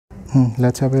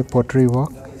Let's have a pottery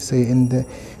walk. See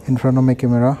in front of my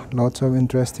camera, lots of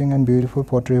interesting and beautiful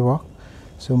pottery walk.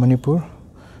 So Manipur,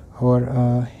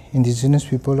 our indigenous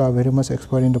people are very much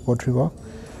expert in the pottery walk.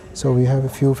 So we have a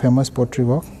few famous pottery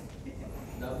walk.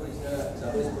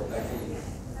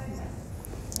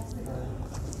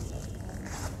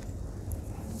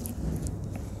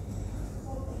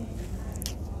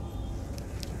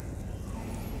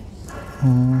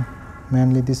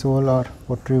 Mainly this all are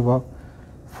pottery work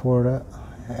for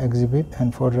exhibit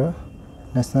and for the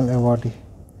national awardee.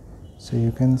 So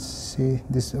you can see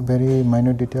this very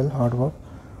minute detail artwork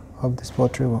of this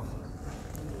pottery work.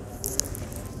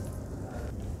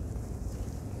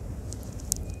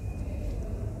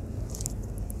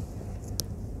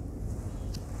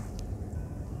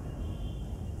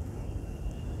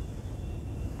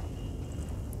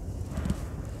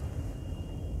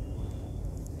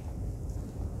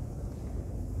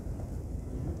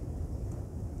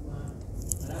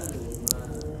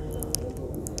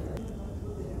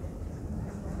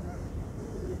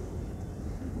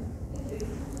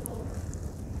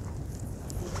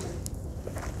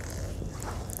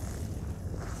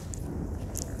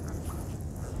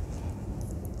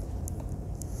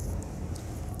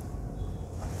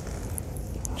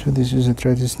 So this is a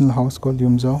traditional house called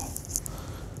Yumzao,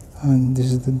 and this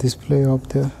is the display of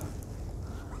the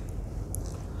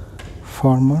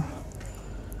farmer,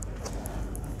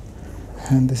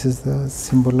 and this is the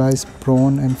symbolized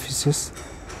prawn and fishes.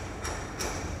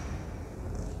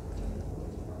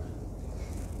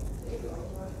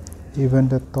 Even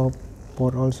the top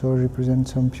pot also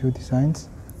represents some few designs.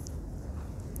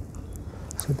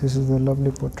 So this is the lovely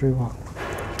pottery work.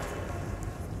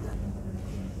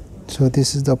 So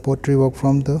this is the pottery work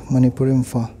from the Manipur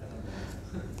Imphal.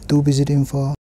 Do visit Imphal.